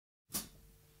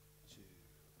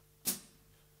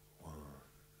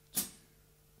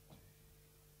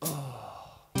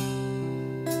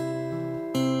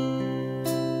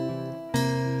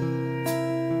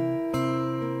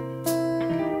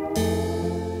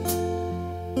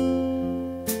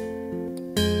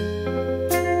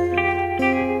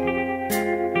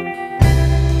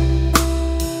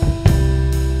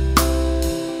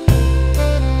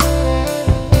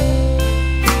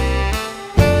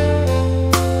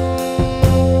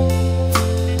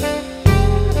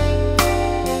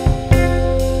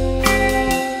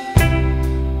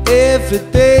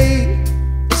every day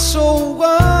is so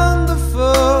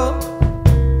wonderful,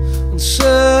 and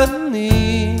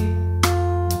suddenly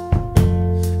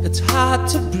it's hard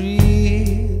to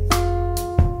breathe.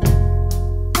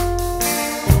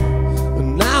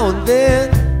 And now and then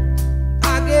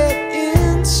I get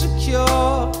insecure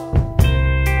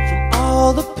from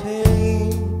all the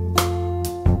pain.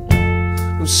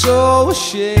 I'm so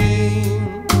ashamed.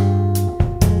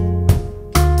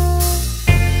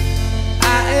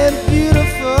 I am beautiful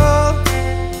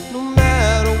no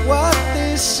matter what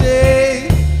they say.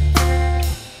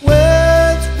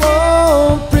 Words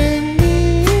won't bring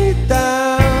me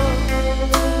down.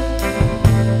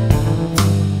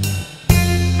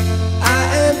 I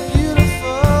am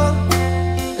beautiful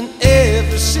in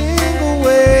every single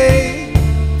way.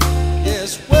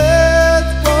 Yes,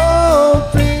 words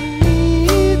won't bring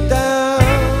me down.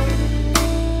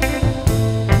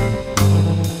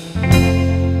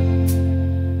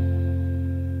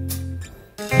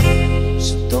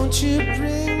 So don't you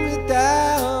bring me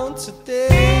down today.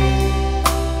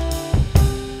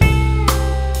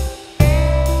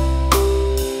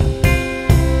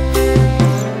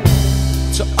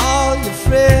 To all your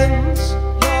friends,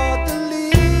 you're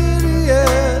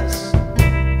delirious.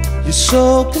 You're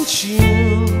so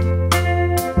consumed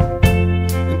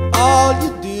in all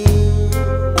you do,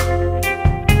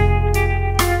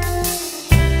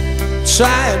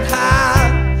 trying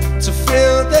hard to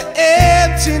fill the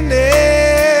emptiness.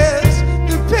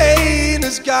 The pain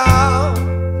is gone,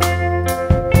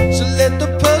 so let the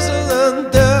puzzle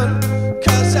undone,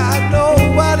 'cause I know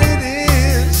what it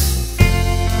is.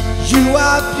 You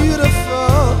are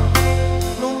beautiful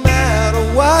no matter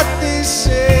what they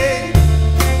say.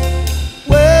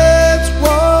 Words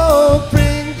won't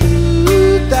bring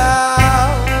you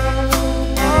down.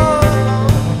 Oh.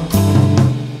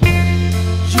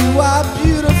 You are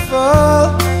beautiful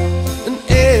in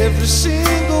every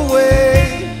single way.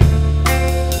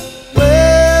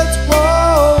 Words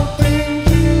won't bring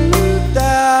you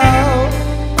down.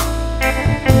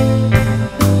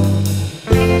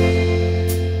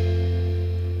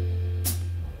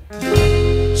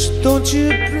 So don't you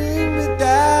bring me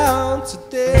down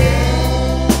today.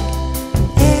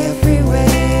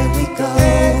 Everywhere we go,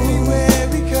 Everywhere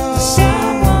we go, the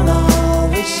sun won't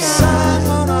always the sun shine.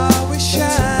 won't always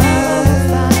Tomorrow we'll shine.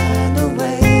 find a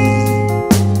way.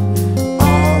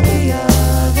 All the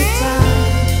other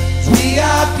time, We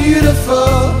are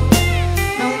beautiful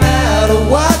no matter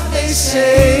what they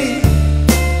say.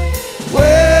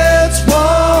 Words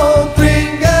won't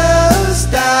bring us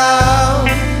down.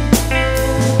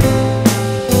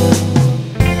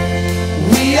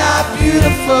 We are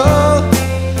beautiful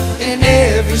in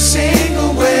every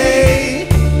single way.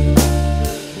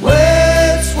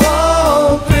 Words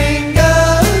won't bring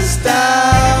us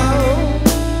down.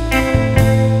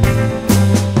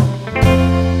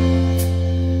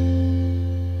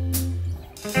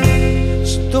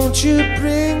 So don't you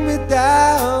bring me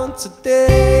down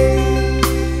today.